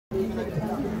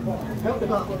Help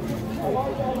them out.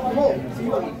 Pork. So you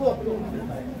got to eat pork.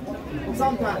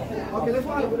 Sometimes. Okay, let's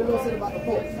find out what the Lord said about the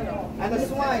pork. And the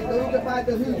swine, those that bite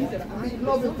the hoof, and be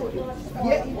cloven foot.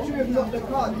 Yet he cheweth not the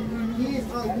cud. He is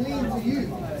unclean to you.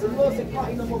 So the Lord said, can't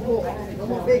eat no more pork. No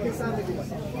more bacon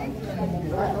sandwiches.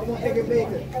 Right? No more egg and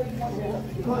bacon.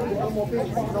 You can't eat no more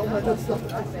bacon. No more good stuff.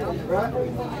 Right?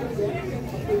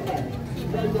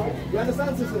 You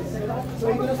understand, sisters? So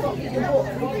you're going to stop eating pork.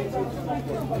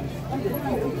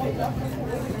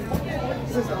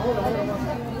 Sister, hold on.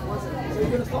 So you're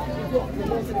going to stop eating pork. The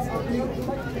Lord said it's unclean.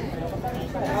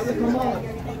 As a command.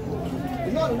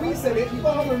 It's not that we said it, you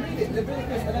go home and read it.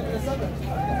 Leviticus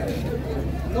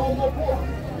 11:7. No more pork.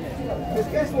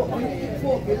 Because guess what? When you eat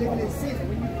pork, you're living in sin.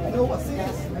 You know what sin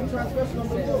is? A transgression of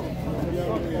the law.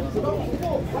 So don't eat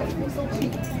pork. Why do you think so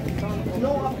cheap? You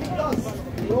know what a pig does?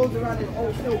 He rolls around in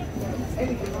old filth.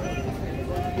 Anything.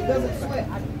 He doesn't sweat.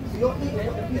 So you're eating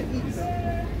what the pig eats.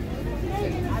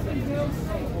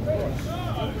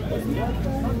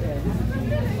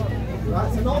 Right,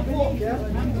 so no pork, yeah?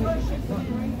 And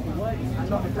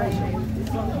not migration.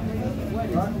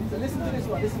 Right? So listen to this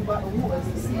one. This is about the waters,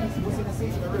 the seas, what's in the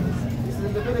seas and the rivers. This is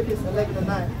in Leviticus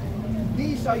 11:9.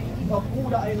 These shall you eat of all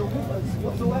that are in the waters,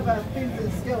 whatsoever has fins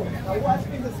and scales. Now what has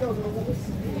fins and scales in the waters?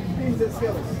 Fins and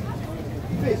scales.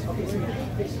 Fish. Okay, so you can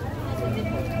eat fish.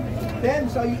 Then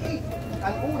shall you eat,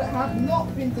 and all that have not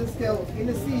fins and scales in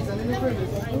the seas and in the rivers,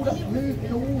 and all that move in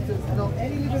the waters, and of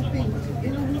any living thing which is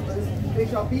in the waters, they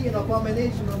shall be an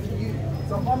abomination unto you.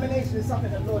 So abomination is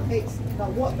something that the Lord hates. Now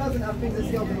what doesn't have fins and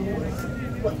scales in the waters?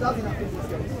 What doesn't have fins and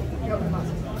scales? Help me,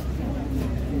 master.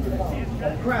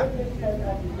 Crab,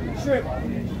 shrimp,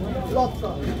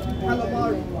 lobster,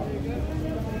 calamari.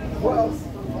 What else?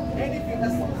 Anything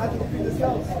that has got fins and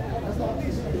scales. That's not a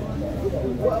fish.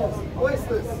 What else?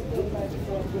 Oysters.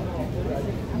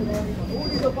 All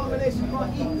these abominations you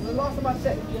can't eat. The last time I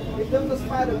checked, if there was a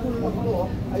spider crawling on the floor,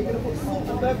 are you going to put salt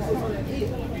and pepper sauce on it and eat it?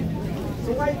 So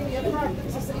why are you going to eat a crab?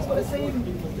 It's got the same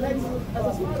legs as a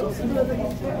spider.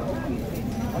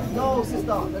 No, sister.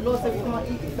 The Lord said we can't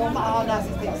eat it. Don't matter how nice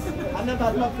it tastes. I've never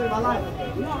had lobster in my life.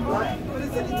 Right? But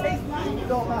it said it tastes nice. It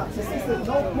don't matter. So sister,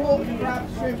 no pork, crab,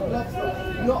 shrimp, lobster.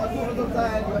 You're not a daughter of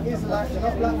Zion, you're Israelite, you're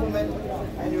not black women,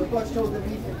 and you're God's chosen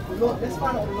people. The Lord, let's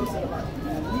find out what the Lord said about it.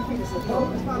 You think it's a no?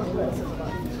 Let's find out what the Lord said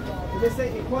about it. They say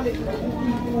equality for all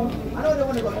people. I know they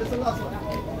want to go, that's the last one.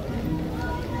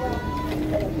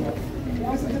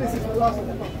 Listen to this, it's the last one.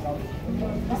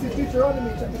 This is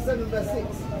Deuteronomy chapter 7 verse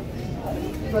 6.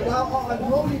 For thou art an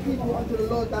holy people unto the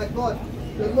Lord thy God.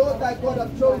 The Lord thy God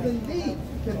hath chosen thee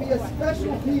to be a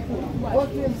special people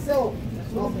unto himself,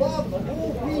 above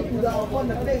all people that are upon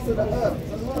the face of the earth.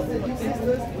 So the Lord said, you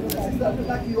sisters that look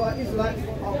like you are Israelites,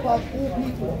 are above all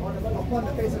people upon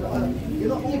the face of the earth. You're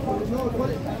not equal, there's no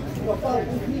equality. You're above all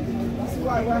people. This is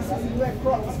why when our sisters wear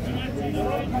Crocs,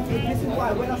 this is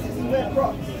why when our sisters wear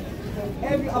Crocs,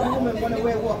 every other woman want to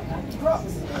wear what?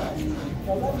 Crocs.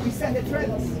 We set the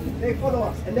trends. They follow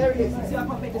us. And there it is. See, I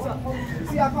can't make this up.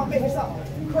 See, I can't make this up.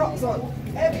 Crocs on.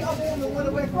 Every other woman want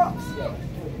to wear Crocs.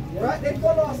 Right? They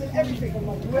follow us in everything. We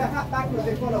wear a hat backwards,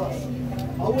 they follow us.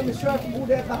 Our women's shirt all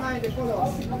there behind, they follow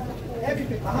us.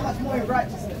 Everything. But how much more in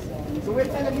righteousness? So we're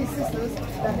telling these sisters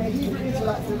that they're Hebrew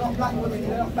Israelites, they're not black women,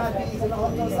 they're not bad bees, they're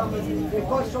not hot summers, they're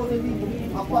God's chosen people,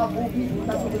 above all people.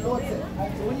 That's what the Lord said. So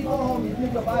when you go home, you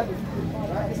read your Bible.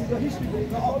 Right? This is your history book,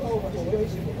 not October, this is your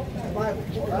history book. The Bible.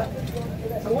 Right?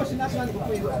 So what's your nationality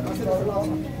before you go? I said that's the last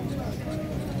one.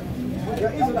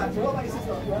 You're Israelites. What about your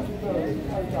sister?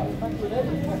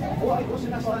 What's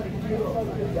your nationality before you go?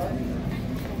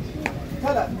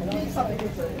 Tell her, read something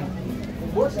into it.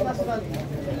 What's your nationality?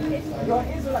 You're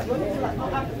Israelite,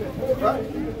 not African. Right?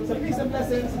 So peace and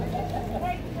blessings.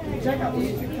 Check out the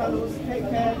YouTube channels, take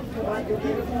care, right? You'll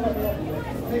get it from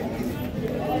take it easy.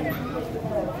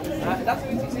 That's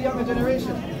what we teach the younger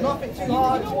generation. Nothing too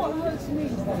hard. You know what hurts me?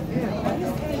 At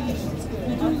this age,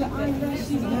 you do the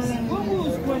eyelashes, when we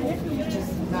was growing, everything was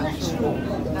just natural. You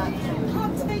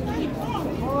can't take it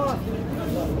off.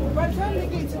 By the time they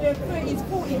get to their 30s,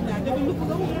 40s now, they'll be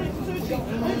looking, oh, let's do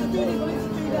this, let's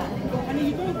do that. And then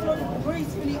you don't throw it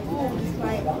gracefully old. It's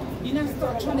like, you now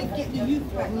start trying to get the youth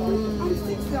back. I'm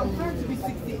 60, I'm proud to be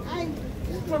 60. I ain't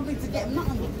struggling to get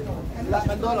nothing. Like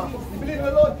Madonna. You believe in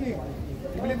the Lord, King?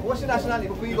 You believe, what's your nationality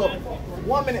before you go?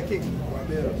 1 minute, King.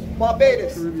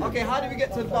 Barbados. Okay, how do we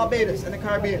get to Barbados in the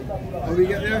Caribbean? How do we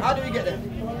get there? How do we get there?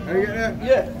 How do we get there?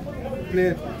 Yeah.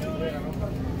 Plane.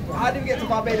 How do we get to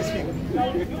Barbados, King?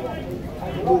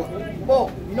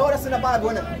 Boat. You know that's in the Bible,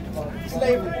 isn't it?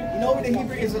 Slavery. You know we're the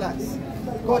Hebrew Israelites.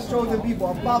 God's chosen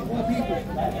people, above all people.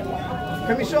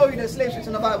 Can we show you the slave ships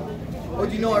in the Bible? Or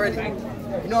do you know already?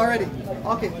 You know already?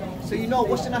 Okay, so you know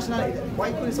what's your nationality then? Why are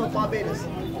you calling yourself Barbados?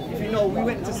 If you know we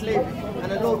went into slavery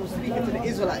and the Lord was speaking to the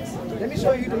Israelites. Let me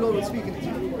show you who the Lord was speaking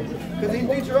to. Because in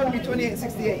Deuteronomy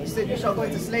 28:68, he said you shall go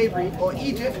into slavery, or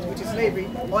Egypt, which is slavery,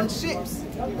 on ships.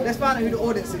 Let's find out who the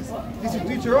audience is. This is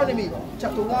Deuteronomy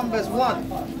chapter 1 verse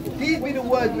 1. These be the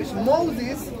words which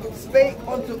Moses spake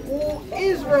unto all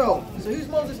Israel. So who's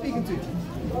Moses speaking to?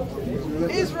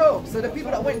 Israel. So the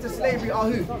people that went into slavery are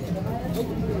who?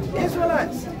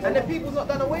 Israelites. And the people's not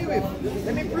done away with.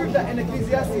 Let me prove that in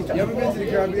Ecclesiastes chapter 4. You ever been to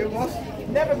the Caribbean, boss?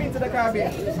 Never been to the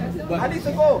Caribbean. But I need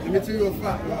to go. Let me tell you a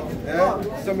fact,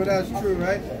 yeah? Some of that's true,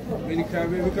 right? In the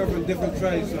Caribbean, we come from different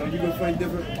tribes, so you can find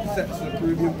different sets of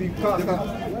Caribbean people,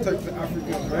 different types of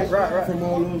Africans, right? Right. From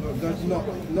all over. That's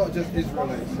not just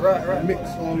Israelites. Right.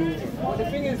 Mixed all over. Well, the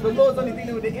thing is, the Lord's only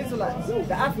dealing with the Israelites.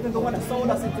 The Africans are the one that sold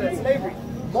us into slavery.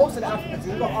 Most of the Africans,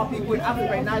 we've got our people in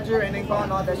Africa, in Nigeria and in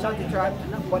Ghana, the Ashanti tribe.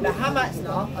 But the Hamites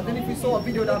now, I don't know if you saw a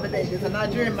video the other day, there's a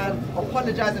Nigerian man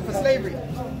apologizing for slavery.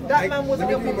 That man wasn't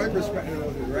Let me your give you my people. perspective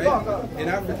of it, right? In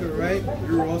Africa, right,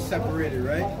 we were all separated,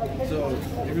 right? So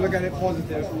if you look at it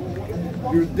positive,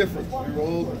 we were different. We were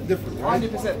all different, right?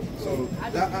 100%. So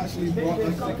that actually brought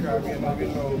us to the Caribbean, and we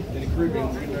know in the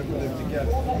Caribbean we never live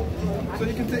together. So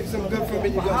you can take some good from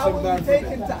it, you How got some were bad we from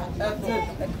taken it.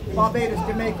 to Barbados,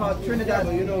 Jamaica, Trinidad?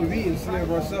 Well, you know, we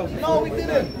enslaved ourselves. No, we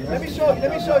didn't. Let me show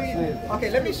you. Okay,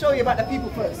 let me show you about the people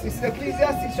first. This is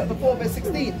Ecclesiastes chapter 4 verse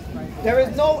 16. There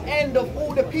is no end of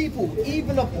all the people,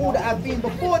 even of all that have been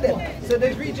before them. So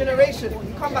there's regeneration.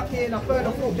 You come back here in a third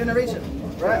or fourth generation.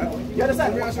 Right? You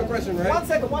understand? Let me ask you a question, right? One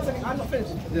second. I'm not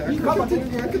finished. Yeah, You come back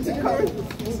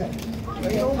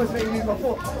You almost made me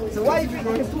before. So why you think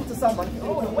you can talk to someone?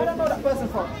 Oh, where do I know that person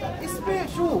from? It's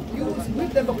spiritual. You was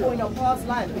with them before in your past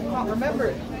life. You can't remember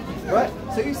it. Right?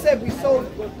 So you said we sold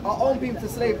our own people to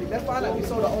slavery. Let's find out we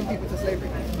sold our own people to slavery.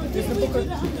 This is the book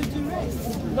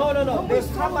of... No. There's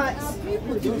Hamites.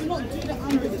 People did not do that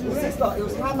under duress. Sister, it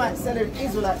was Hamites selling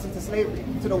Israelites into slavery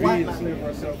to the white man.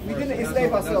 We didn't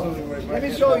enslave ourselves. Let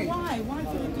me show you. Why? Why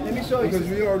did we do Let me show you. Because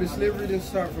we already slavery didn't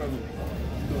start from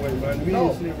the white man. We No.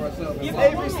 enslaved ourselves. Yeah,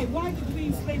 Slavery- but why? Why did we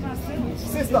enslave ourselves?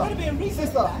 There's Sister, gotta be a reason.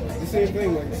 sister. The same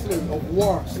thing, like slaves of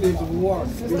war, slaves of war.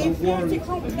 We were Inferiority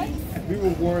warring, complex. we were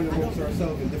warring amongst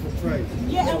ourselves in different tribes.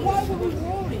 Yeah, and why were we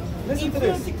warring? Listen to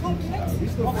this. Inferiority complex We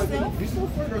still of fight, self. we still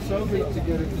fight ourselves. We're not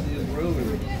together to the Israel.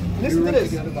 Listen to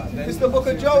this. This is the book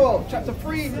of Joel, chapter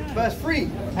 3, verse 3.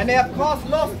 And they have cast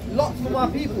lots for my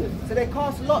people. So they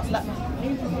cast lots,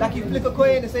 like you flick a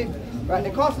coin and say, right,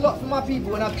 they cast lots for my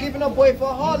people, and I've given a boy for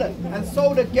a harlot, and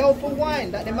sold a girl for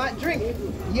wine, that they might drink.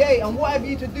 Yea, and what have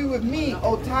you to do with me,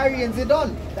 O Tyre and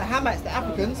Zidon, the Hamites, the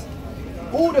Africans?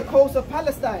 All the coast of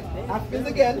Palestine, Africans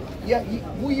again,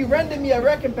 will you render me a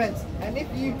recompense? And if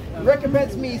you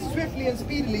recompense me swiftly and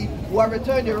speedily, will I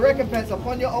return your recompense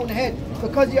upon your own head?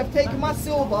 Because you have taken my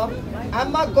silver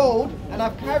and my gold, and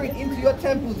have carried into your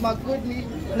temples my goodly,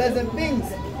 pleasant things.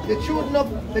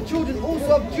 The children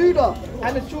also of Judah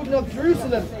and the children of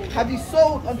Jerusalem have you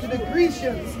sold unto the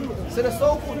Grecians. So the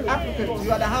so-called Africans,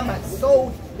 who are the Hamites,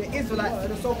 sold the Israelites to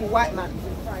the so-called white man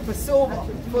for silver,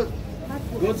 for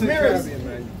Go to the mirrors. Caribbean,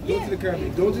 man. Go to the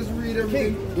Caribbean. Don't just read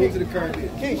everything. Go to the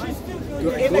Caribbean. King, Go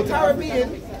in the to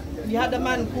Caribbean, you had a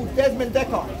man called Desmond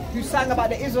Dekker who sang about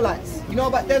the Israelites. You know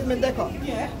about Desmond Dekker?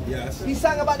 Yeah. Yes. He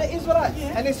sang about the Israelites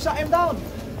and they shut him down.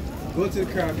 Go to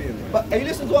the Caribbean, man. But you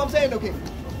listen to what I'm saying, okay?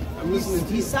 I'm listening to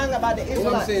He you. sang about the All I'm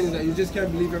Israelites. saying is that you just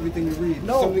can't believe everything you read.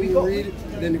 No, Something we you got- read,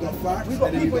 then you got facts, We got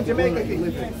and then you people in got the world Jamaica, that you King.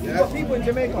 live in. We Yeah? got people in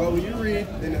Jamaica. Well, when you read,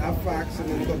 then you have facts, and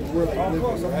then you got the world that you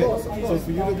live in, right? of course. So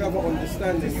for you to have an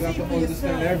understanding, you have to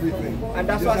understand everything. And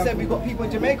that's You why I just said have we to- got people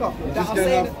in Jamaica that just are can't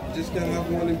saying, just can't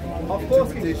have one of course,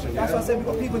 interpretation. that's why I said we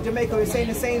got people in Jamaica who are saying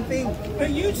the same thing.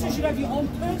 But you two should have your own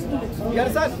personal experience. You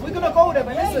understand? We're gonna go there,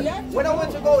 but Yeah, listen, yeah. when I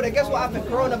went to go there, guess what happened?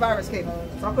 Coronavirus came.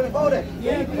 So I couldn't go there.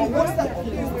 Yeah, But what's that to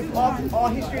do with our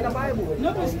history in the Bible?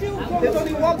 No, but still, There's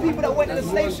only one people that went in the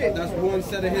slave ship. That's one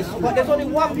set of history. But there's only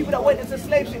one people that went into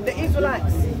slave ship, the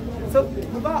Israelites. So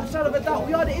without a shadow of a doubt,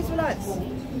 we are the Israelites.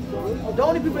 The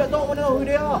only people that don't want to know who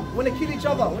they are, want to kill each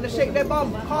other, want to shake their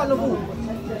bum, carnival.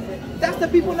 That's the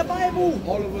people in the Bible.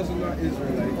 All of us are not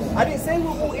Israelites. I didn't say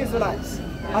we're all Israelites.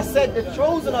 I said the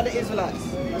chosen are the Israelites.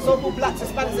 The so-called blacks,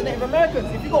 Hispanics, and Native Americans.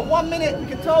 If you got 1 minute, we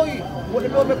can tell you what the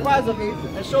Lord requires of you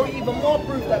and show you even more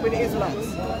proof that we're the Israelites.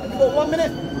 If you got 1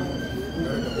 minute,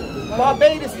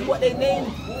 Barbados is what they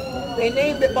named. They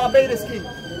named it Barbados, King.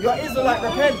 You're Israelite,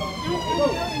 repent.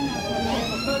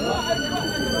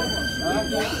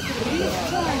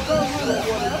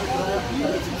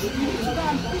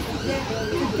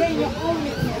 to gain your own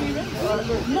experience.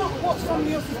 not what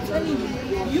somebody else is telling you.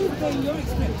 You gain your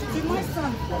experience. See, my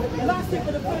son, last year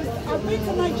for the first, I've been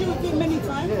to Nigeria many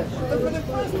times, but for the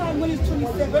first time when he was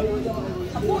 27,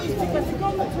 I bought his ticket. I said, go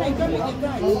on the plane, go meet your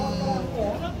guys.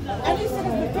 And he said,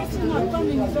 it's the best thing I've done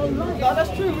in his own life. No,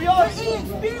 that's true. We are. But he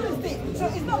experienced it. So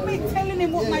it's not me telling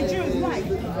him what Nigeria is like.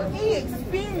 He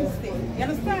experienced it. You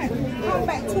understand? Come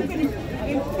back talking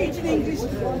in pidgin English.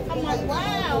 I'm like,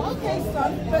 wow, okay,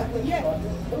 son. But yeah,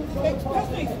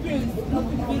 personal experience,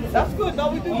 nothing to be. That's good.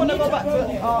 Now we do want to go back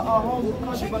to our home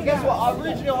country, but guess what? Our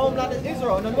original homeland is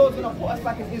Israel, and the Lord's going to put us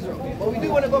back in Israel. But we do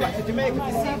want to go back to Jamaica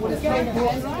to see what it's like,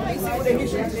 to see what the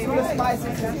history, to see what the spices,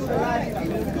 to see what the life.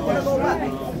 We do want to go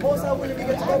back. Most are willing to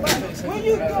get to go back. When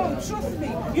you go, trust me,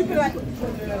 you be like,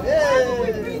 Yeah.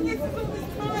 we've been here for all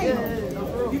this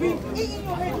time. You've been eating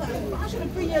your head like, I should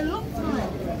have been here a long time.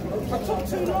 I took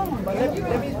too long. But let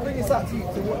me bring this up to you,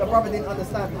 to what the brother didn't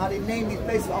understand, how they name these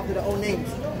places after their own names.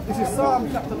 This is Psalm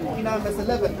chapter 49 verse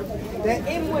 11. Their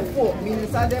inward thought, meaning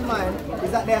inside their mind,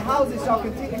 is that their houses shall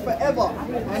continue forever,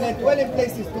 and their dwelling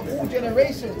places to all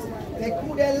generations. They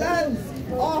call their lands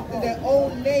after their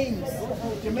own names.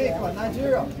 Jamaica,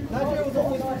 Nigeria. Nigeria was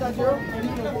always called Nigeria.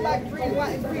 The flag green,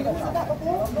 white and green. Wasn't that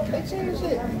before? They changed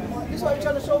it. This is why we're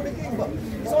trying to show the king, but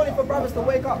it's only for brothers to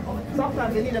wake up.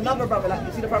 Sometimes they need another brother, like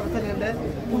you see the brother telling them there,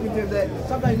 talking to him there.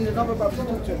 Sometimes you need another brother to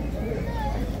talk to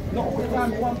him. Not all the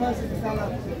time one person to kind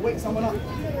of wake someone up.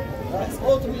 It's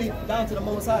ultimately down to the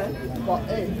Most High, but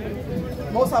hey,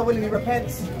 Most High willingly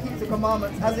repents, keeps the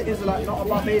commandments as it is, like not a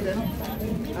Barbadian,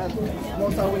 and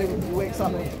Most High willingly wakes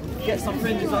up and gets some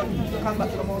fringes on, come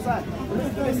back to the Most High.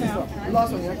 This is the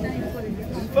last one, yeah?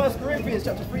 This is 1 Corinthians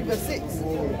chapter 3 verse 6.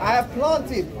 I have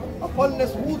planted,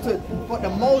 Apollonius watered, but the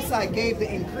Most High gave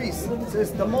the increase. So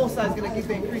it's the Most High is going to give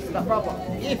the increase to that brother.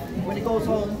 If, when he goes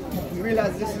home, he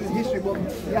realizes this is his history book,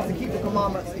 he has to keep the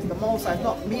commandments. It's the Most High, it's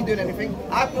not me doing anything.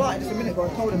 I planted this a minute ago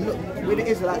and told him, look, we're the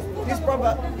Israelites. This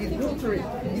brother is watering,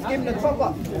 he's giving the top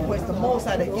up, but it's the Most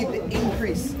High that give the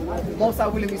increase. The Most High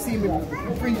willingly see him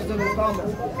with fringes on his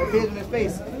garments, a beard on his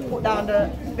face, put down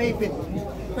the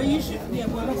vaping. But you should, yeah,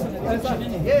 well, that's an attention,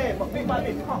 isn't it? Yeah, but bit by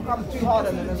bit, you can't come too hard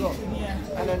on them as well. Yeah.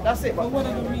 And then that's it. But what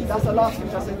are the reasons? that's the last thing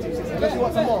I said to you, sister. Unless you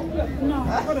want some more. No,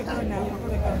 I've got to go now. I've got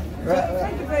to go. Right, So,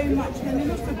 thank you very much. And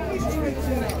then also, please try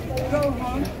to go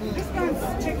home. Just go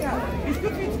and check out. It's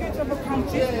good for you to go to other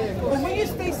countries. But when you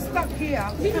stay stuck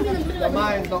here, The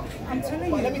mind's not. I'm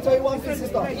telling But you. let me tell you one thing,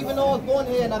 sister. Even though I was born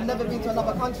here and I've never been to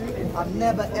another country, I've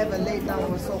never ever laid down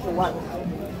with myself for one.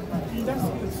 That's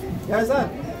good. You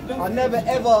understand? I never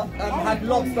ever had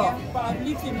lobster. But I've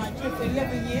lived in Nigeria for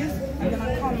 11 years and then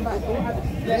I come back.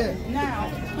 Yeah.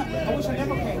 Now, I wish I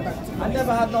never came back to I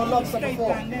never had no lobster Stayed before.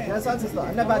 down You there. understand, sister?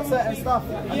 I never had certain stuff.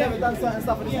 I never done certain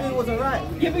stuff, and the food wasn't right.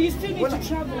 Yeah, but you still need When to I-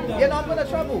 travel though. Yeah, no, I'm gonna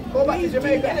travel. Go back to Please do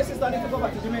Jamaica. that. Hey, sister, I need to go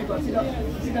back to Jamaica.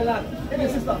 See the land. Hey,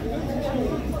 sister.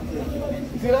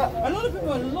 See that? A lot of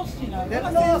people are lost, you know. They're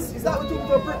lost. Is that what took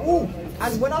to a brick wall?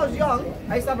 And when I was young,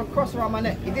 I used to have a cross around my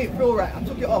neck. It didn't feel right. I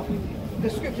took it off. The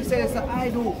scripture says it's an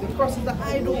idol. The cross is an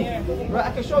idol. Yeah. Right?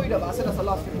 I can show you that, but I said that's the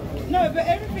last thing. No, but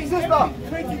everything Sister.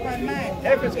 created by man.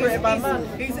 Everything's created by man.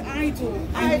 Is idol.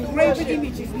 Idol And graven worship.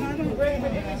 images. No, I don't.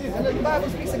 Graven images. And the Bible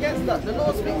speaks against that. The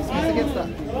Lord speaks against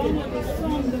that. The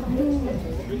sun, the moon,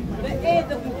 the air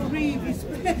that we breathe is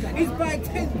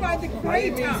by the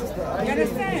Creator. You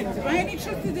understand? I ain't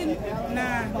interested in.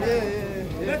 Nah.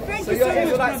 But thank So you you're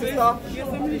so much, Israelite, brothers. sister. Yes,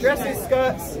 I'm an Dresses,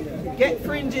 Israelite. skirts, get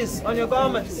fringes on your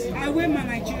garments. I wear my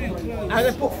Nigerian clothes. And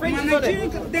they put fringes my on it.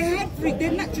 Nigerian clothes, they have fringe. They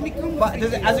naturally come with But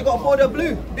fringes. has it got a border of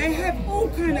blue? They have all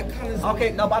kind of colours.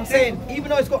 Okay, no, but I'm saying, even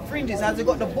though it's got fringes, has it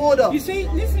got the border? You see,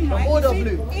 listen, The right? border you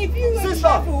see, blue. If you were Sister,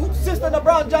 travelled, sister in the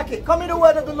brown jacket, come in the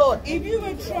word of the Lord. if you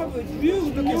were travelled, you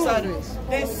Looking know sideways.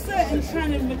 there's certain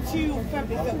kind of material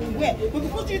fabric that we wear. But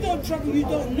because you don't travel, you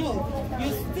don't know.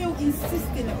 You're still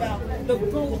insisting about the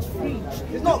gold fringe.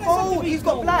 It's not Doesn't have to gold, be he's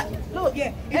got gold. black. Look, Yeah,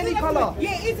 it any doesn't have to colour. be-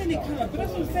 Yeah, it is any colour. But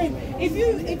that's what I'm saying.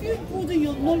 If you broaden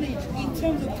your knowledge in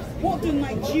terms of what do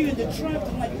Nigerian, the tribes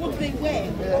of Nigeria, what do they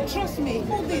wear? Trust me,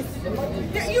 all this,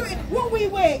 what we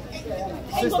wear,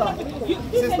 ain't Sister, got nothing. This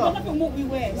ain't sister, got nothing what we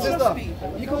wear. Sister, Trust me.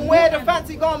 you can wear the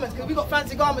fancy garments, because we got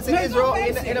fancy garments in No, it's Israel, not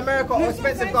fancy. in America, No, or it's not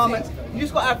expensive fancy. garments. You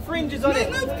just got to have fringes on No,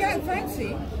 it. no, get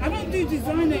fancy. I don't do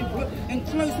designer and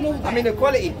clothes and all that. I mean, the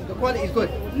quality is good.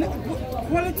 No,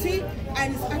 quality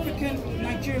and it's African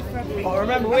Nigerian fabric. But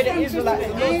remember, we're the That's what I'm Israelites.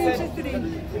 interested in. I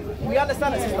ain't The Lord interested in. We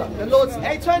understand it, sister. The Lord's,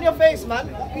 hey, turn your face, man.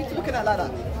 What are you looking at like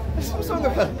that? What's wrong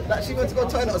with her? Like she went to go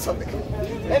toilet or something.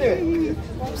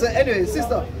 Anyway,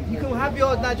 sister, you can have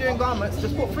your Nigerian garments,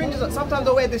 just put fringes on. Sometimes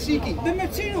I wear the shiki. The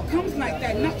material comes like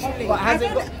that naturally. But has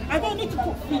it got... I don't need to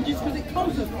put fringes because it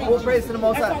comes with fringes. All praise to the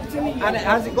Most High. And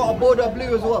has it got a border of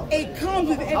blue as well? It comes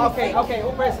with everything. Okay,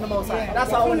 all praise to the Most High. Yeah,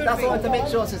 that's what I want to make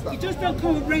sure, sister. You just don't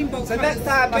come with rainbow. So next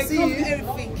time I see you,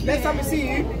 everything. next time we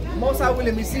see you, Most High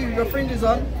willing, we see you with your fringes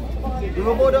on, with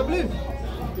a border of blue.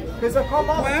 Because I come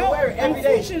out to wear it every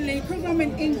day. Unfortunately, because I'm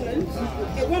in England,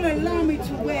 it won't allow me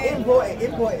to wear import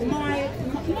it. No, I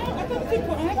don't think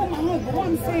I have it at my home, but what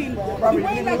I'm saying, the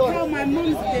way like how my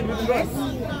mum's did dress,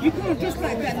 you can't dress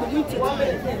like that in the winter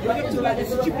time. You have to wear the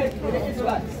stupid.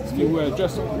 You wear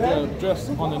dress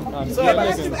on and Yeah, but I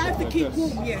have to keep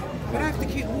warm, but I have to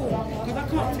keep warm because I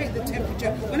can't take the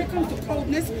temperature. When it comes to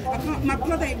coldness, I can't. My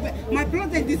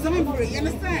blood ain't designed for it. You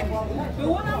understand? But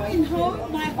when I'm in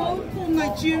my home called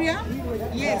Nigeria,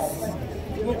 yes,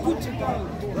 we're good to go.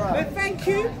 But thank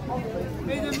you.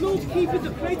 May the Lord keep you,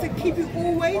 the Creator keep you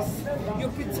always. You're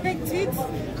protected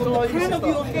from the crown of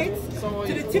your head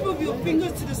to the tip of your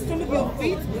fingers to the sole of your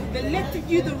feet. The left of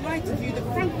you, the right of you, the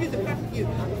front of you, the back of you.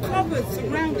 Covered,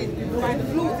 surrounded by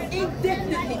the Lord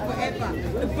indefinitely forever.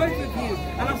 The both of you.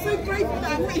 And I'm so grateful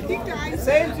that I'm with you guys.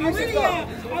 Same to you,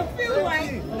 I feel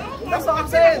like that's what I'm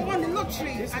saying. I won the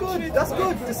lottery. It's good. That's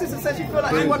good. The sister said she feel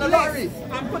like she won the lottery.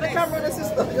 Put the camera on the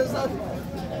sister.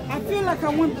 I feel like I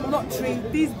won the lottery.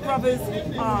 These brothers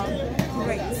are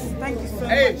great. Thank you so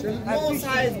much. The Most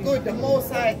High is good. The Most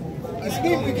High is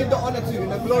Him we give the honor to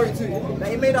and the glory to. That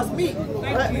He made us meet.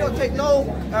 Right? We don't take no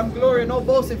glory, no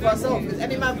boasting for ourselves. Because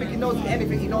any man think he knows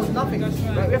anything, he knows nothing.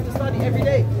 Right? We have to study every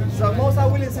day. So Most High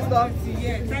willing, sister.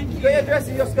 Thank you. Put your dress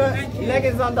in your skirt,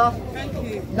 leggings under. Thank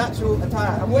you. Natural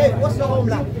attire. And wait, what's your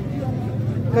homeland?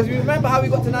 Because you remember how we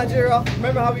got to Nigeria.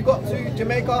 Remember how we got to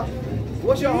Jamaica.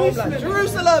 What's your homeland?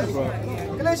 Jerusalem!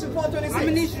 Galatians 4:26. I'm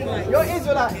an Israelite. You're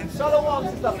Israelite. Shalom,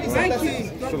 sister. Please Thank you.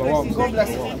 God bless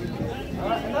you.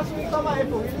 Alright, and that's what we come out here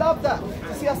for. We love that.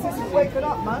 To see our sisters waking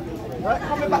up, man. Right?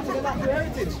 Coming back to the natural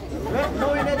heritage. Right?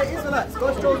 Knowing they're the Israelites.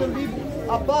 God's chosen people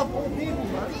above all people,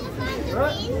 man.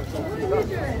 Right?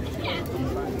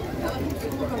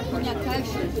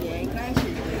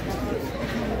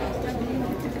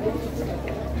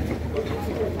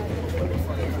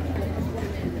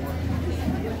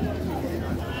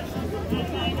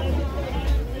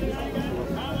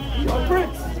 You're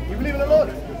Prince. You believe in the Lord?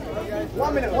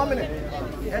 1 minute.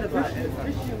 Edify.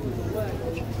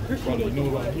 Well, you know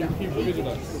about Hebrew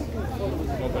Israelites. You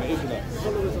know about Israelites.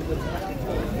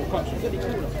 What country?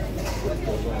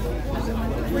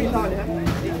 Freetown,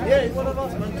 yeah, it's one of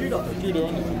us, man. Judah. Judah,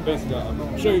 on it. Basically,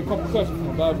 I'll show you a couple questions from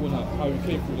the Bible and how we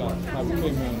came through that, how we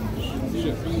came here on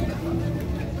ships. Can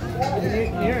you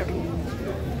hear him?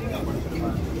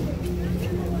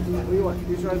 What do you want?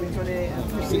 Deuteronomy 28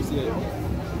 and 68.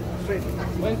 Straight.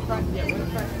 When Christ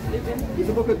living? It's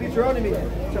the book of Deuteronomy,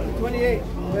 chapter 28,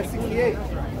 verse 68.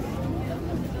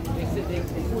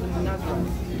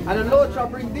 And the Lord shall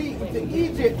bring thee into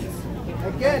Egypt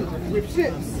again with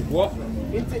ships. What?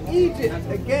 Into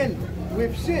Egypt again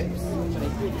with ships.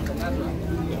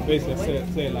 Basically,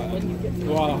 say like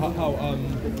how our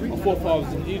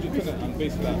forefathers in Egypt, innit? And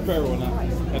basically like Pharaoh and that,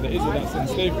 and the Israelites in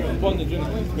slavery and bondage,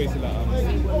 innit? It's basically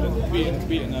like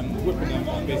beating them, whipping them,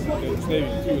 and basically the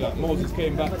slavery too. Like Moses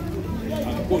came back,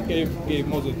 and God gave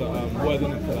Moses the word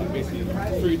in it for like basically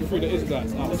free the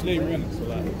Israelites out of slavery, innit? So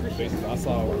like basically that's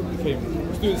how we came.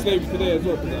 We're still in slavery today as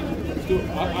well. Cause,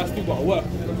 I still got to work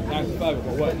 9 to 5. I got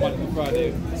to work Monday to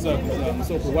Friday,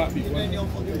 circle white people.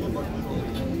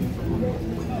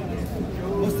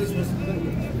 What's this?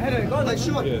 Anyway, go on, like,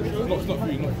 sure. Yeah, it's not for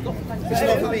you, not for you. It's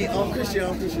not for me. I'm Christian,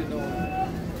 no.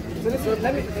 So listen,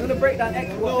 I'm going to break down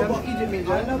what Egypt means.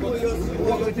 I know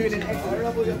what we're doing in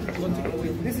Exodus.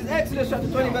 This is Exodus chapter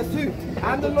 20, verse 2.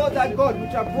 I am the Lord thy God,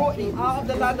 which I brought thee out of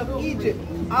the land of Egypt,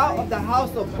 out of the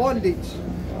house of bondage.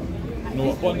 You know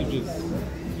what bondage is?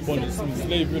 Bondage is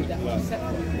slavery, innit? Like,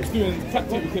 we're still in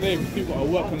captivity today. We still got to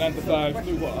work on 9 to 5. We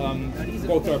still got to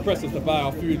go to our oppressors to buy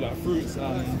our food, like fruits,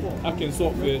 ackee,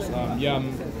 saltfish,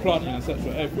 yam, plantain,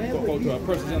 etc. We've got to go to our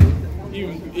oppressors.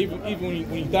 Even when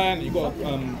you die, you got to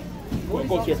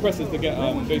go to your oppressors to get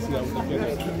basically a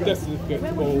death certificate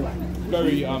to go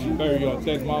bury your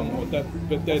dead mum or dead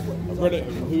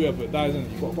relative, whoever dies,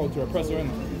 and you've got to go to your oppressor,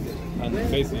 innit? And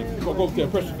basically, you've got to go to your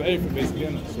oppressor for everything, basically,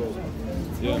 innit? So,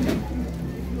 yeah.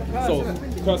 So,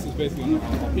 curse is basically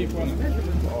on people, innit?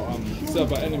 Or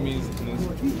serve our enemies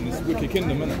in this wicked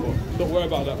kingdom, innit? But don't worry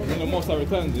about that. When the Most High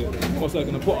returns it, the Most High is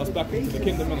going to put us back into the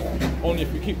kingdom, innit? Only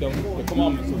if we keep the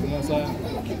commandments of the Most High,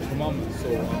 keep the commandments. So,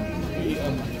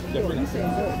 Yeah, bring it. Right, so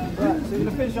we're going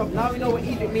to finish up. Now we know what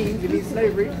Egypt means. It means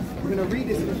slavery. We're going to read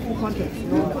this in the full context. You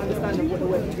know, understanding what the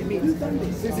word Egypt means.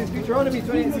 This is Deuteronomy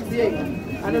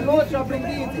 28:68. And the Lord shall bring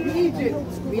thee into Egypt,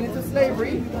 meaning to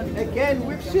slavery, again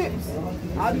with ships.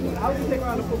 How do you take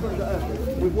around the full of the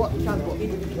earth? With what transport?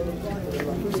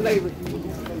 Through slavery.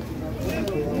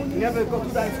 You never got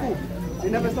through that in school. They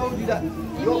never told you that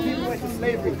your people went to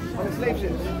slavery on a slave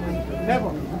ship.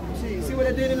 Never. See what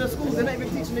they're doing in the schools? They're not even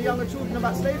teaching the younger children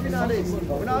about slavery nowadays.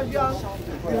 When I was young,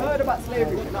 we heard about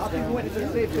slavery. And our people went into the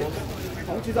slave ships,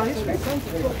 which is our history.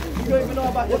 You don't even know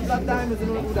about the blood diamonds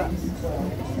and all that.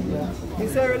 In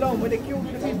Sierra Leone, when they killed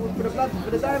the people for the blood,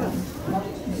 for the diamonds.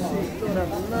 Lord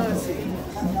have mercy.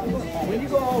 When you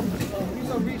go home, do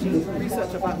some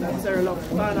research about that Sierra Leone,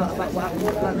 find out about what happened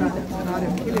with blood diamonds and how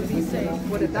they're killing people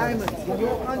for the diamonds in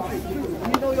your country.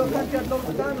 You know your country had loads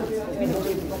of diamonds.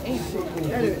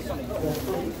 Anyway,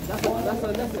 that's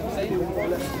a lesson.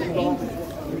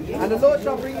 And the Lord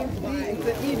shall bring thee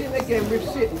into Eden again with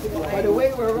ships, by the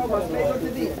way whereof I spake unto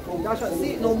thee. Thou shalt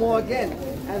see it no more again.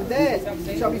 And there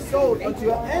shall be sold unto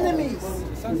your enemies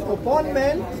for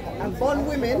bondmen and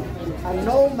bondwomen, and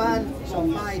no man shall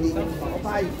buy thee. No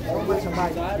man shall buy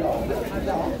thee.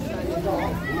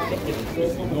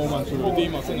 No man shall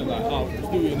redeem us, innit? Like,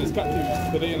 still in this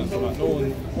captivity today, innit? So like,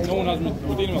 no one has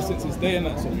redeemed us since this day,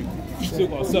 innit? So we still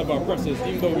got to serve our oppressors,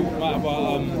 even though we might have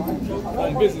our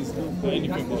own business or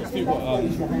anything, but we still got to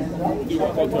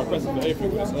go to our oppressors for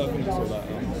everything with this earth, innit? So like,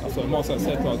 that's what Moses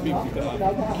said to our people, to keep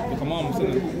the commandments,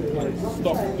 innit? And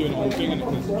stop doing our own thing, innit?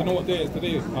 Because you know what day it is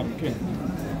today? King.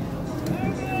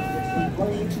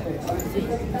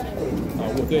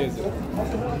 What day is it?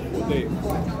 What day?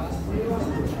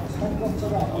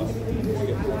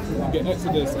 You get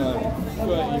Exodus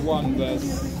 31 verse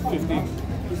 15.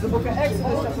 It's the book of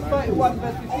Exodus chapter 31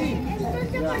 verse 15.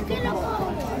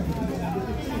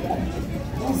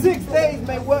 6 days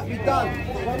may work be done,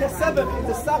 but the seventh is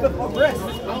the Sabbath of rest,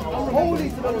 holy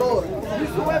to the Lord.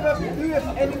 Whosoever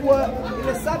doeth any work in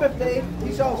the Sabbath day,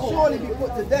 he shall surely be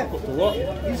put to death. Put to what?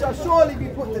 He shall surely be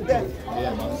put to death.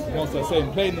 Yeah, man. Most are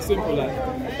saying plain and simple, like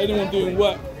anyone doing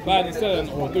work, buying and selling,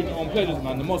 or doing their own pleasures,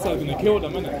 man, the Most High is going to kill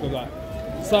them, innit? Because like,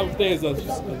 Sabbath day is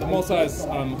the Most High's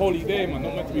holy day, man.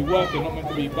 Not meant to be working, not meant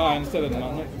to be buying and selling, man.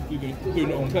 Not meant to be doing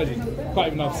their own pleasures. Can't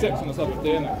even have sex on the Sabbath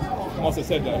day, innit? The Most High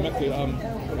said that. Meant to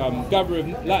gather with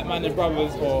like-minded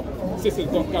brothers or sisters,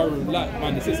 don't gather with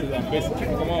like-minded sisters, and basically keep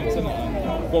the commandments, innit?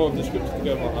 And go over the scriptures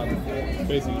together, and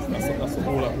basically that's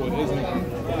all like what it is,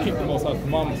 innit? Keep the Most High's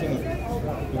commandments, innit?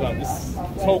 Like this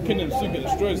whole kingdom soon get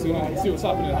destroyed. So you see what's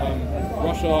happening.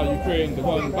 Russia, Ukraine, they're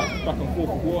going back and forth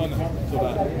with war, and so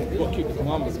that you've got to keep the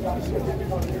commandments. Bro,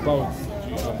 you've got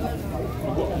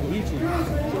YouTube.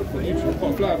 You've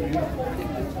got flag.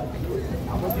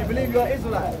 Do you believe you're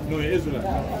Israelite? No, you're Israelite.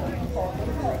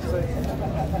 So,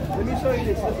 let me show you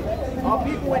this. Our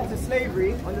people went to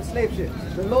slavery on the slave ships.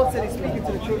 The Lord said He's speaking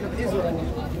to the children of Israel.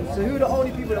 So who are the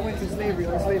only people that went to slavery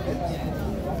on the slave ships?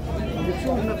 The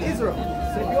children of Israel.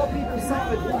 So if your people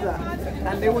suffered all that,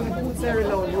 and they wasn't called Sierra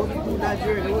Leone, they wasn't called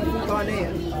Nigerian, they wasn't called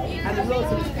Ghanaian, and the Lord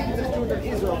said He's speaking to the children of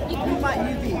Israel, who might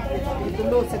you be if the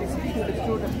Lord said He's speaking to the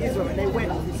children of Israel and they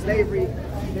went to slavery?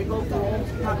 They go through all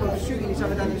type of shooting each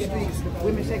other down the streets,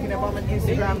 women shaking their bum on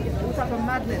Instagram, all type of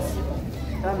madness,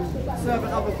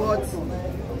 serving other gods,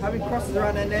 having crosses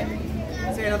around their neck,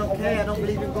 saying I don't care, I don't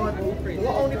believe in God.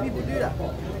 What only people do that?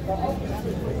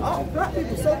 Oh, black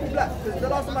people, so-called black. Because the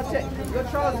last time I checked, your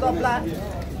trousers are black.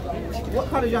 What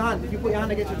colour is your hand? If you put your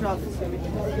hand against your trousers.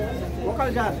 What colour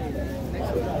is your hand?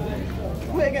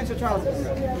 Put it against your trousers.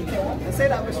 And say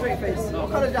that with a straight face. What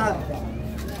colour is your hand?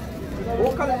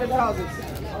 What colour is your trousers?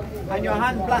 And your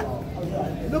hand black.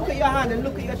 Look at your hand and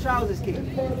look at your trousers, King.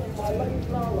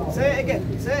 Say it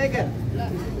again. Say it again.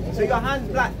 So your hand's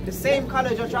black, the same colour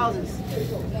as your trousers.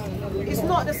 It's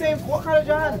not the same. What colour is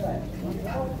your hand?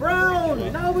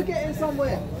 Brown. Now we're getting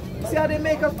somewhere. See how they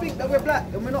make us think that we're black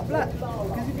and we're not black?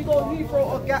 Because if you go Heathrow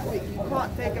or Gatwick, you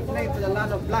can't take a plane to the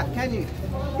land of black, can you?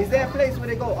 Is there a place where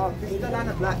they go, oh, this is the land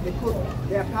of black, they cook,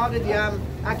 they have powdered yam,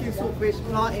 ackee saltfish,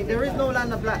 planting. There is no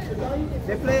land of black.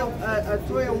 They play a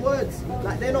toy on words,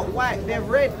 like they're not white, they're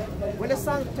red. When the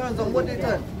sun turns on, what do they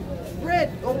turn?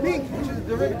 Red or pink, which is the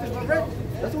derivative of red.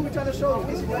 That's what we're trying to show you.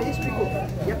 This is your history book.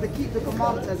 You have to keep the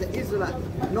commandments as an Israelite,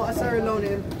 not a Sierra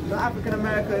Leonean, not African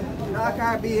American, not a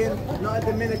Caribbean, not a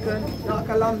Dominican, not a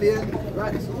Colombian.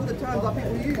 Right? This is all the terms our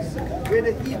people use. We're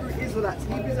the Hebrew Israelites.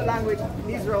 Hebrew is a language.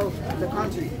 Israel is the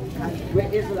country. And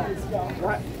we're Israelites.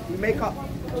 Right? We make up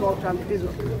 12 tribes of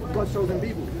Israel, God's chosen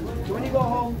people. So when you go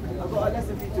home, I've got a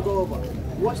lesson for you to go over.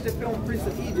 Watch the film Prince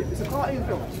of Egypt. It's a cartoon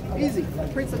film. Easy.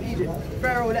 Prince of Egypt.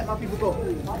 Pharaoh let my people go.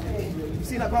 You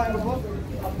seen that cartoon before?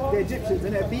 The Egyptians,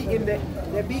 and they're beating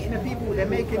the people. They're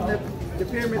making the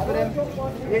pyramids for them.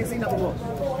 You ain't seen that before.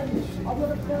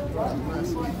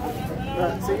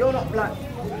 Right. So you're not black.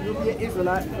 You'll be an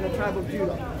Israelite from the tribe of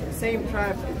Judah. The same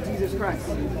tribe as Jesus Christ.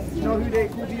 You know who they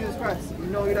call Jesus Christ? You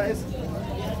know who that is?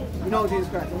 You know Jesus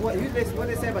Christ. And what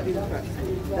they say about Jesus Christ?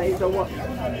 That he's the what?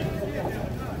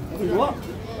 He's what?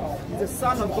 He's the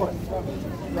Son of God.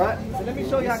 Right? So let me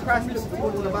show you how Christ looks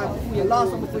before in the Bible. Your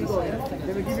last one before you go, yeah?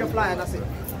 Let me give you a flyer and that's it.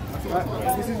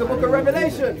 Right? This is the book of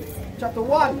Revelation, chapter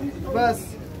 1,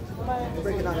 verse...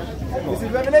 Break it down, yeah? This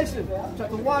is Revelation,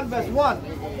 chapter 1, verse 1.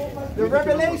 The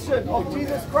revelation of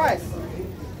Jesus Christ,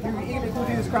 who we English call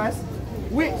Jesus Christ,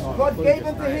 which God gave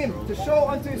unto him to show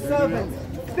unto his servants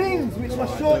things which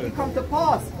must shortly come to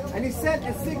pass. And he sent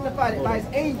and signified it by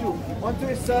his angel unto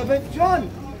his servant John.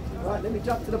 Right, let me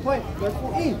jump to the point. Verse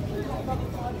 14.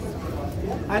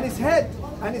 And his head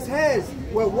and his hairs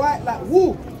were white like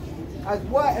wool, as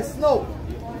white as snow.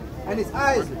 And his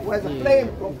eyes were as a flame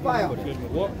of fire.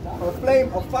 What? A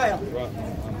flame of fire. Right.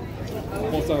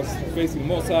 Basically,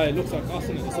 Mosai looks like us,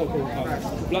 and it's the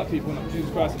so-called black people. And Jesus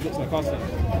Christ looks like us.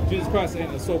 Jesus Christ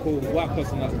ain't a so-called white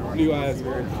person that's blue eyes,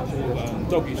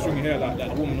 doggy, stringy hair like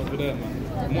that woman over there,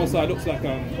 man. Mosai looks like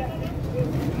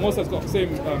Mosai's got the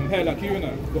same hair like you,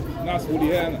 innit? Got nice woolly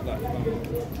hair, like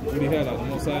woolly hair like the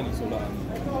Mosai, and so like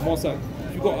Mosai.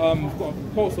 If you got a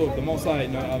poster of the Mosai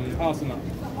in the house and that,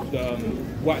 the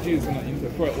white Jesus and that, you need to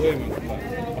throw it away, man. Like,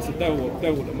 that's the devil that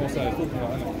Mosai is talking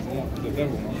about, innit? It's not the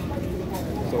devil, man.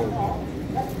 So.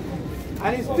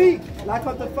 And his feet like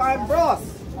unto fine brass,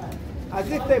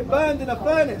 as if they burned in a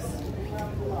furnace.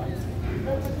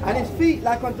 And his feet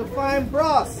like unto fine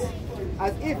brass,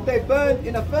 as if they burned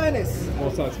in a furnace.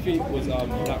 Mosai's feet was like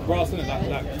brass in it,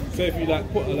 like say if you like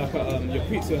put your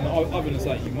pizza in the oven, it's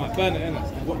like you might burn it in it.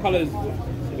 What colour is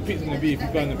the pizza going to be if you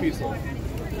burn the pizza? It's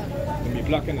going to be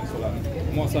black in it. So like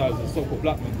Mosai is a so-called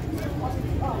black man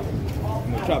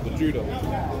in the tribe of Judah.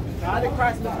 How did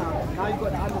Christ look now? Now you've got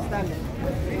to understand it.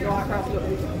 You know how Christ looked?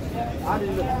 How did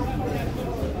he look?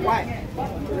 White.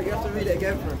 So you have to read it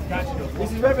again for him.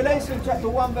 This is Revelation chapter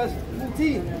 1 verse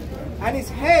 14. And his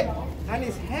head and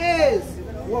his hairs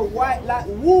were white like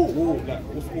wool. Wool, like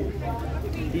what's wool?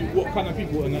 What kind of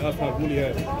people on the earth have woolly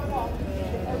hair?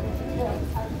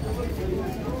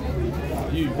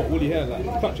 You've got woolly hair, like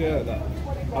touch your hair, like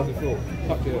how's it feel?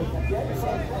 Touch your hair.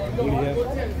 Woolly hair,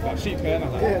 like sheep hair,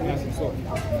 like nice and soft.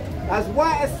 As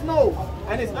white as snow,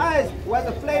 and his eyes were as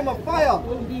a flame of fire,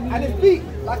 and his feet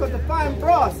like unto fine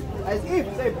brass, as if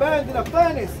they burned in a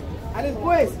furnace, and his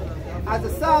voice as the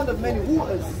sound of many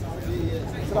waters.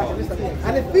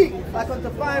 And his feet like unto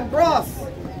fine brass.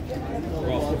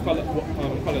 Brass, what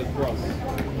colour is brass?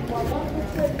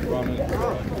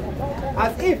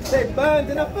 As if they burned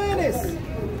in a furnace.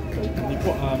 You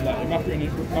put like your macaroni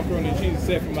and cheese,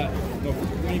 say from like,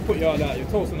 when you put your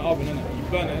toast in the oven, innit? You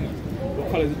burn it, innit? What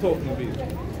colour is the toast going to be?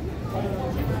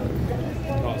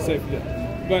 Say if you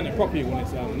burn it properly when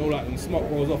it's like when smoke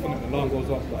goes off and the alarm goes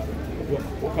off, like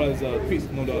what colour is the pizza,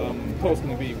 the toast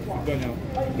going to be if you burn your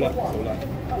black? So like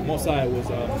Mosai was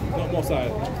not Mosai.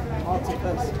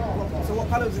 So what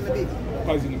colour is it going to be? What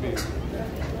colour is it going to be?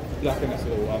 Black, innit? So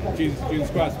Jesus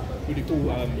Christ, really cool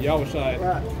Yahushai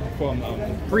from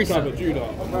tribe of Judah,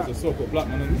 was a so-called black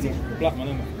man, innit?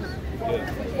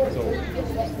 Yeah. So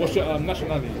what's your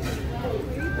nationality?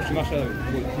 What's your nationality?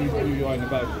 Who you are in the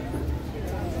Bible?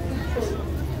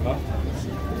 Huh?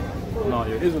 No,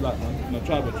 you're Israelite, man, in the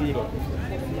tribe of Judah.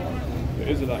 You're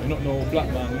Israelite, you're not no black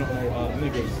man, you're not no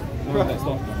niggers, none of that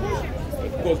stuff,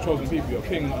 man. God's chosen people, you're a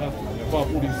king on earth, you're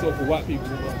above all these so-called white people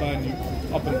that's buying you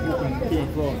up and walking to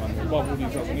and fro, man, above all these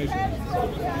assassinations.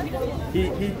 Who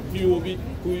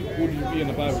would you be in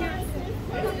the Bible?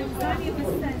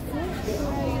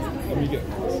 Let me get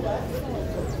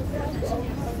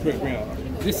quick, bring it out.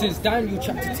 This is Daniel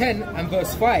chapter 10 and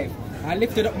verse 5. I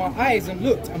lifted up my eyes and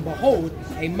looked, and behold,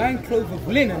 a man clothed with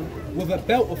linen, with a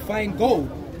belt of fine gold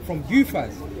from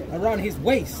Uphaz around his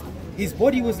waist. His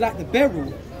body was like the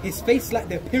beryl, his face like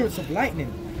the appearance of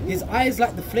lightning, his eyes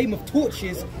like the flame of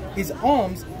torches, his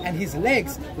arms and his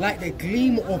legs like the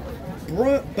gleam of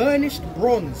burnished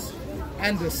bronze,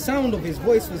 and the sound of his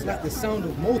voice was like the sound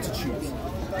of multitudes.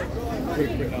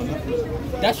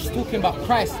 That's just talking about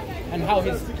Christ and how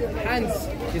his hands,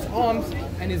 his arms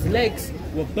and his legs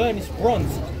were burnished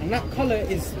bronze, and that color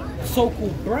is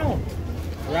so-called brown,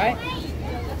 right?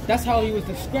 That's how he was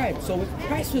described. So if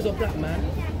Christ was a black man,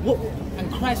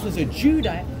 and Christ was a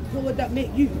Judite, what would that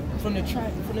make you from the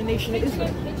tribe, from the nation of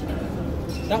Israel?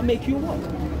 That make you what?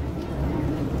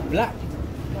 Black.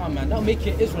 Nah, man, that'll make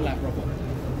you Israelite, brother.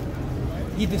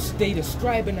 They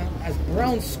describe him as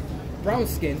brown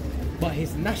skin, but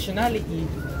his nationality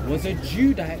was a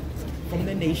Judite from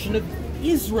the nation of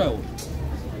Israel.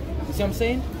 You see what I'm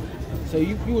saying? So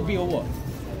you would be a what?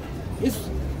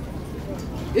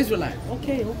 Israelite.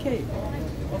 Okay,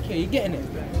 you're getting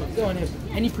it. Go on here.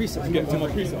 Any precept? Get to my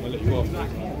precept, I'm gonna let you off.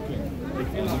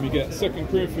 And then we get 2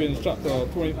 Corinthians chapter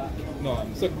 20. No,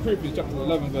 2 Corinthians chapter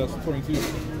 11, verse 22.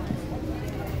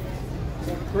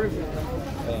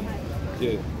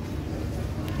 Yeah.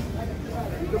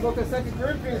 The book of 2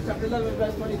 Corinthians chapter 11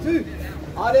 verse 22.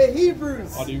 Are they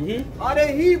Hebrews? Are they who? Are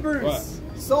they Hebrews?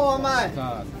 Right. So am I.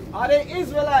 God. Are they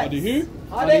Israelites? Are they who?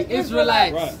 Are they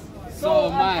Israelites? Right.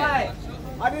 So am I.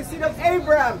 Are they seed of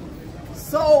Abraham?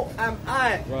 So am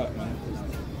I. Right, man.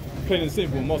 Plain and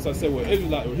simple, most I say we're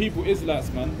Israelites, we're Hebrew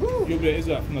Israelites, man. You'll be an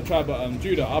Israelite from the tribe of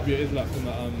Judah, I'll be an Israelite from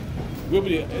the we'll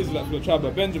be an Israelite from the tribe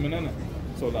of Benjamin, innit?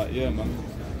 So like, yeah, man.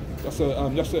 That's a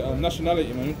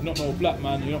nationality, man. You're not no black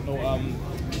man, you're not no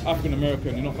African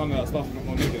American, you're not none of that stuff, you're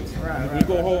not no niggas. When you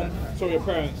go home, show your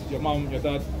parents, your mum, your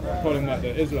dad, tell them that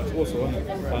they're Israelites also, innit?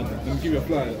 And then give you a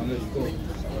flag and let you go.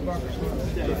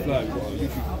 The flag, you've got a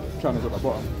YouTube channel at the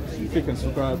bottom. So you click and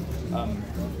subscribe.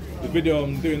 The video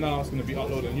I'm doing now is going to be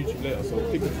uploaded on YouTube later, so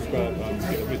click and subscribe and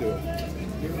get the video.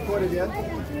 You recorded, yeah?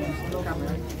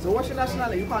 So what's your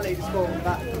nationality? You can't let this go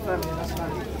without confirming your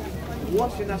nationality.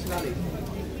 What's your nationality?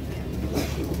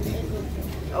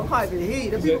 I can't even hear you.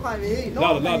 The people can't even hear you.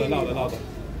 Louder.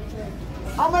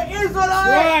 I'm an Israelite!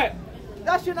 Right!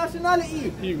 That's your nationality.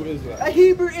 Hebrew Israelite. A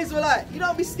Hebrew Israelite. You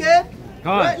don't be scared.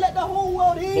 God. Right? Let the whole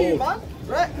world hear you, Bold. man.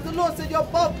 Right? Because the Lord said you're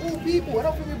above all people. I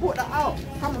don't think we brought that out.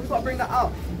 Come on, we've got to bring that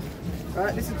out.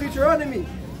 Right? This is Deuteronomy,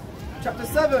 chapter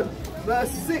 7,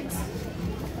 verse 6.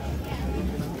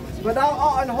 But thou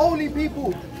art an holy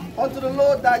people unto the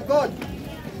Lord thy God.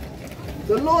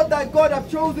 The Lord thy God hath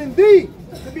chosen thee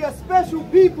to be a special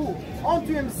people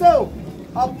unto himself,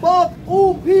 above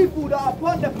all people that are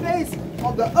upon the face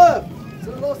of the earth.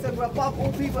 So the Lord said we're above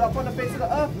all people that are upon the face of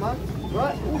the earth, man.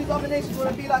 Right? All these other nations want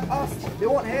to be like us. They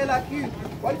want hair like you.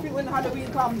 Why do you think when Halloween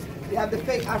comes, they have the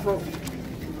fake afro?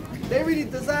 They really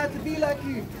desire to be like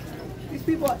you. These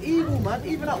people are evil, man.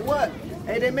 Even at work.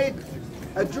 Hey, they made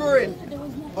a drawing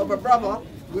of a brother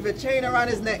with a chain around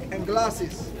his neck and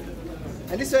glasses.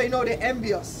 And this is how you know they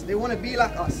envy us. They want to be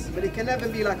like us, but they can never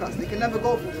be like us. They can never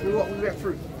go through what we went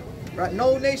through. Right?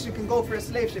 No nation can go through a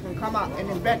slave ship and come out and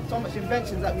invent so much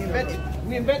inventions that we invented.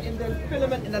 We invented the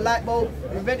filament in the light bulb.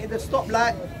 We invented the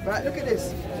stoplight. Right? Look at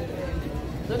this.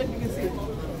 I don't know if you can see.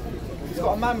 He's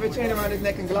got a man with a chain around his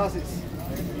neck and glasses.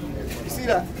 You see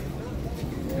that?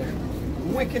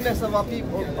 Wickedness of our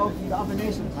people, of the other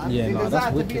nations, man. Yeah, they no, desire that's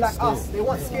to be wicked like still. us. They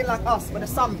want skin like us, but the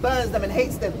sun burns them and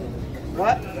hates them.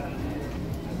 Right?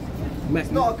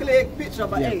 It's not a clear picture,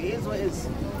 but hey, it is what it is.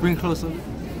 Bring closer.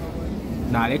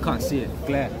 Nah, they can't see it.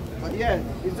 Glare. But yeah,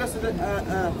 it's just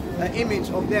an image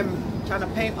of them trying to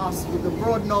paint us with the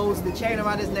broad nose, the chain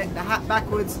around his neck, the hat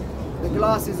backwards, the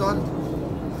glasses on.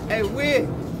 Hey,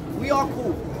 we are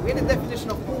cool. We're the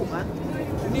definition of cool, man.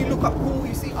 When you look up cool,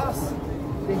 you see us.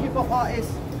 The hip hop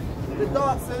artists, the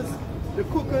dancers, the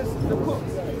cookers, the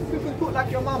cooks. You can cook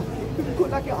like your mum. You can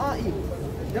cook like your auntie.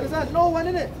 You understand? No one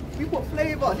in it. We put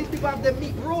flavour. These people have their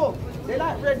meat raw. They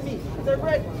like red meat. They're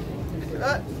red.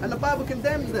 And the Bible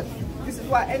condemns them. This is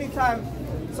why anytime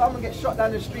someone gets shot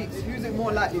down the streets, who's it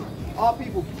more likely? Our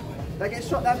people that get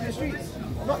shot down in the streets.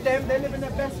 Not them, they're living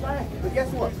their best life. But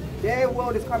guess what? Their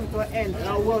world is coming to an end and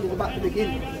our world is about to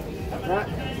begin. Right?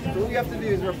 So all you have to do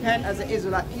is repent as an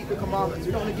Israelite, keep the commandments.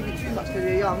 We don't want to give you too much because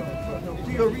you're young.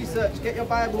 Do your research, get your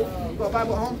Bible. You've got a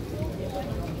Bible at home?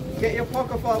 Get your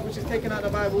Apocrypha, which is taken out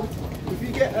of the Bible. If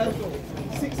you get a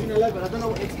 1611, I don't know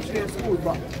what they teach you in school,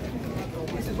 but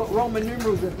this has got Roman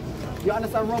numerals in it. You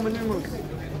understand Roman numerals?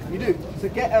 You do. So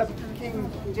get a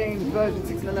King James version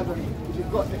 1611, which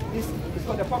has got this. It's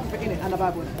got the Apocrypha in it and the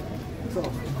Bible in it.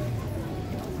 So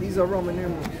these are Roman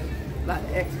numerals, like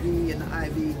the XV and the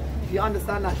IV. You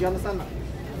understand that? You understand that?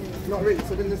 Not really.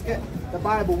 So then let's get the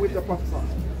Bible with the Apocrypha.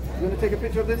 You want to take a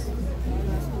picture of this?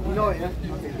 You know it, yeah?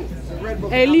 Okay, cool. So red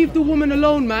book. Hey, leave the woman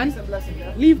alone, man. Peace and blessing,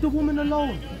 yeah? Leave the woman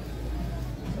alone.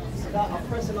 So that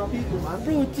oppressing our people, man.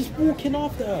 Bro, just walking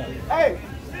after her. Hey!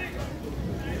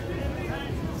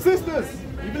 Sisters,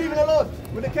 you believe in the Lord?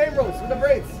 With the cane rolls, with the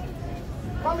braids.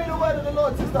 Come in the word of the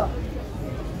Lord, sister.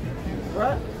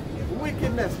 Right?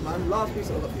 Wickedness, man. Last piece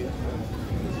of here.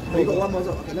 Oh, you got one more.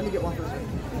 Okay, let me get one first.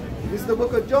 This is the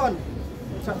book of John,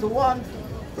 chapter 1,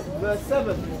 verse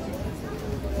 7.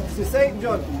 This is St.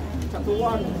 John. chapter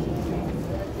 1,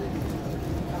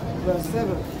 verse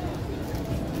 7.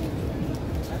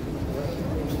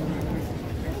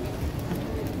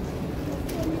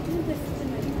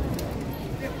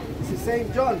 This is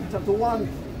St. John, chapter 1,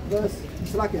 verse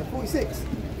 46.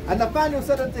 And Nathanael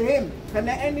said unto him, Can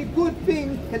any good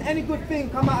thing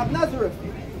come out of Nazareth?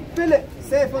 Philip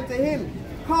saith unto him,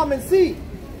 Come and see.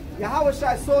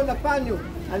 Yahushua saw Nathanael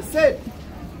and said,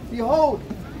 Behold,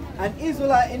 an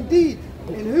Israelite indeed,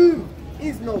 in whom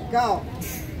is no guile.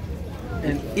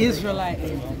 An Israelite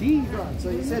indeed. So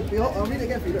he said, Behold, I'll read it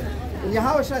again for you. And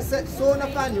Yahushua saw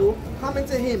Nathanael coming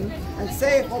to him and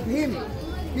saith of him,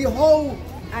 Behold,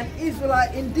 an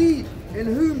Israelite indeed, in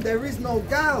whom there is no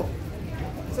guile.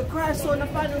 So Christ saw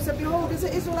Nathanael and said, Behold, there's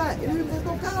an Israelite in whom there's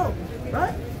no guile.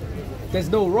 Right? There's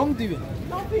no wrongdoing.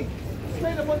 Nothing.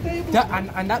 Straight up on table.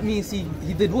 And that means he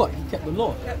did what? He kept the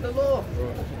law. Kept the law.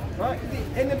 Right?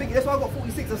 In the beginning, that's why I got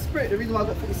 46, the spirit, the reason why I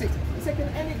got 46. He said, Can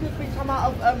any good thing come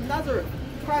out of Nazareth?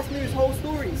 Christ knew his whole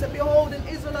story. He said, Behold, an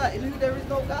Israelite in whom there is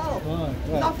no guile.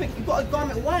 Right. Nothing. You've got a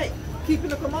garment white, keeping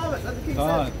the commandments, as the king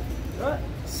said. Right?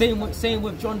 Same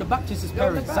with John the Baptist's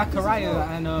parents, Zachariah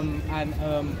and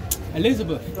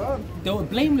Elizabeth. They were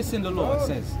blameless in the law, it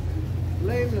says.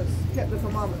 Blameless, kept the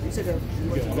commandments. You said that.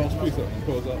 Yeah, last precept and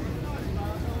close up.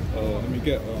 Let me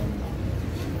get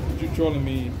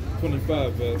Deuteronomy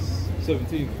 25 verse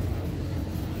 17.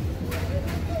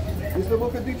 This is the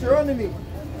book of Deuteronomy,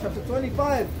 chapter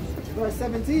 25, verse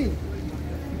 17.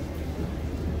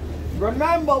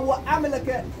 Remember what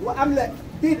Amalek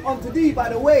did unto thee by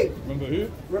the way. Remember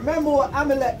who? Remember what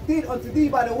Amalek did unto thee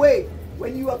by the way,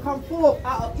 when you were come forth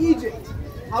out of Egypt,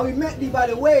 how he met thee by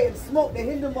the way and smote the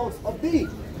hindermost of thee,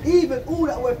 even all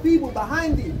that were feeble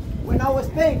behind thee, when I was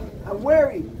faint and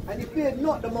weary, and he feared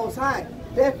not the Most High.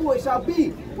 Therefore it shall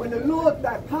be, when the Lord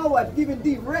thy power hath given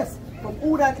thee rest from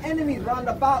all thine enemies round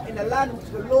about in the land which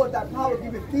the Lord thy power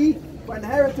giveth thee for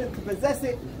inheritance to possess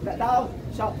it, that thou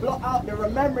shalt blot out the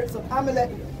remembrance of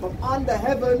Amalek from under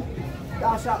heaven,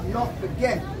 thou shalt not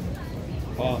forget.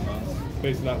 Oh man,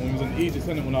 basically like when he was in Egypt,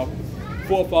 innit, when our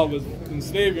forefathers in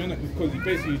slavery, innit, because he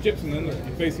basically Egyptian, innit,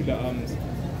 he basically had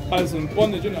us in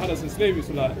bondage, innit, had us in slavery,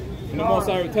 so like when the Most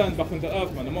High returns back into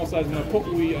earth, man, the Most High is gonna put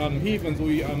all we heathens, all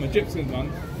we Egyptians,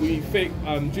 man, we fake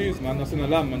Jews, man, that's in the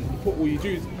land, man, put all you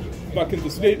Jews back into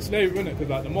slavery, innit, because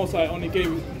like the Most High only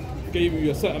gave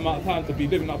you a certain amount of time to be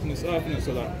living up on this earth, innit,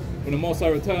 so like when the Most High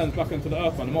returns back into the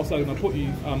earth, man, the Most High is gonna put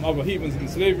you other heathens in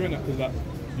slavery, innit, because like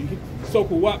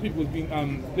so-called white people have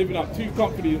been living up too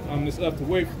comfortably on this earth for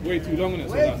way too long,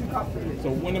 innit, so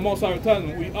when the Most High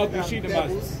returns, we ugly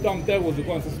Shedemites, dumb devils are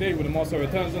going to slavery when the Most High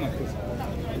returns, innit, because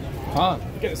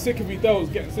getting sick of these devils,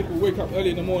 getting sick of wake up early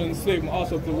in the morning and slave my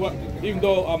ass off to work, even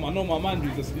though I know my man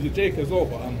is a Jake as well,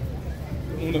 but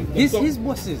his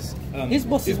bosses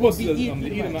is the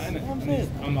Edomite,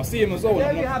 innit? I see him as well.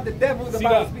 There you have the devil the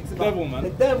Bible speaks about. Devil, man. The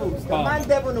devils, the man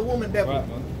devil and the woman devil. Right,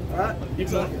 man. Right?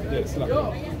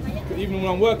 Even when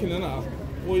I'm working, innit,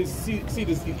 I always see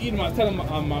this Edomite telling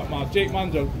my Jake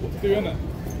manager what to do, innit?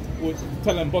 Would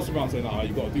tell them boss around saying,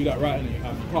 you got to do that right, and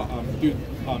you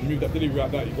can't move that delivery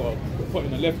like that. You got to put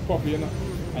in the left properly, innit?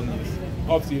 And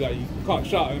obviously, like you can't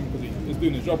shout at him because he's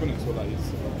doing his job, innit? So like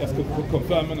that's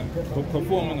conform,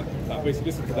 innit? Like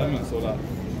basically listen to them, innit? So like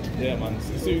yeah, man.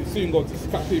 Soon go to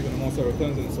captivity and the Most High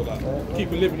returns, innit? So like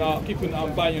keeping living out, keeping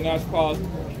buying your nice cars,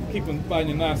 keeping buying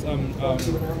your nice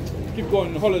keep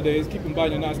going on holidays, keep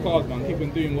buying your nice cars, man, keep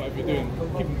doing whatever you're doing,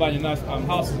 keep buying your nice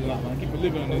houses and that, man, keep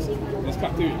living in this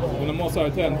captivity. When the Most High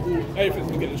returns, everything's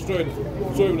gonna get destroyed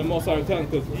when the Most High returns,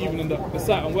 because even in the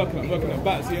site I'm working at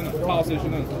Battersea, and the power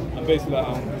station, and basically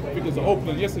because the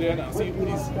opening yesterday, and I see all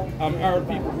these Arab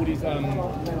people, all these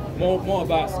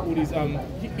Moabites, all these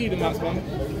Edomites, man,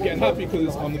 getting happy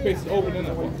because the place is open,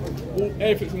 innit?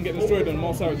 Everything's gonna get destroyed when the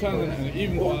Most High returns, and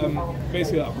even got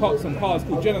basically some cars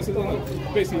called Genesis,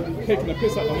 innit? Basically taking a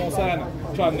piss at the Most High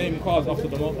and trying to name cars after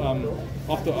the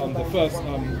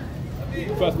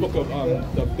first book of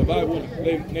the Bible,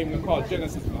 naming the car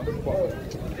Genesis, man. But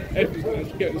everything's going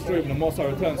to get destroyed when the Most High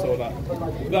returns, so that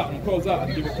with that, and close out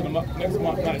and give it to the next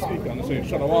night speaker and say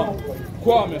Shalom,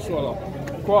 Kwame Shalom,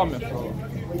 Kwame Shalom.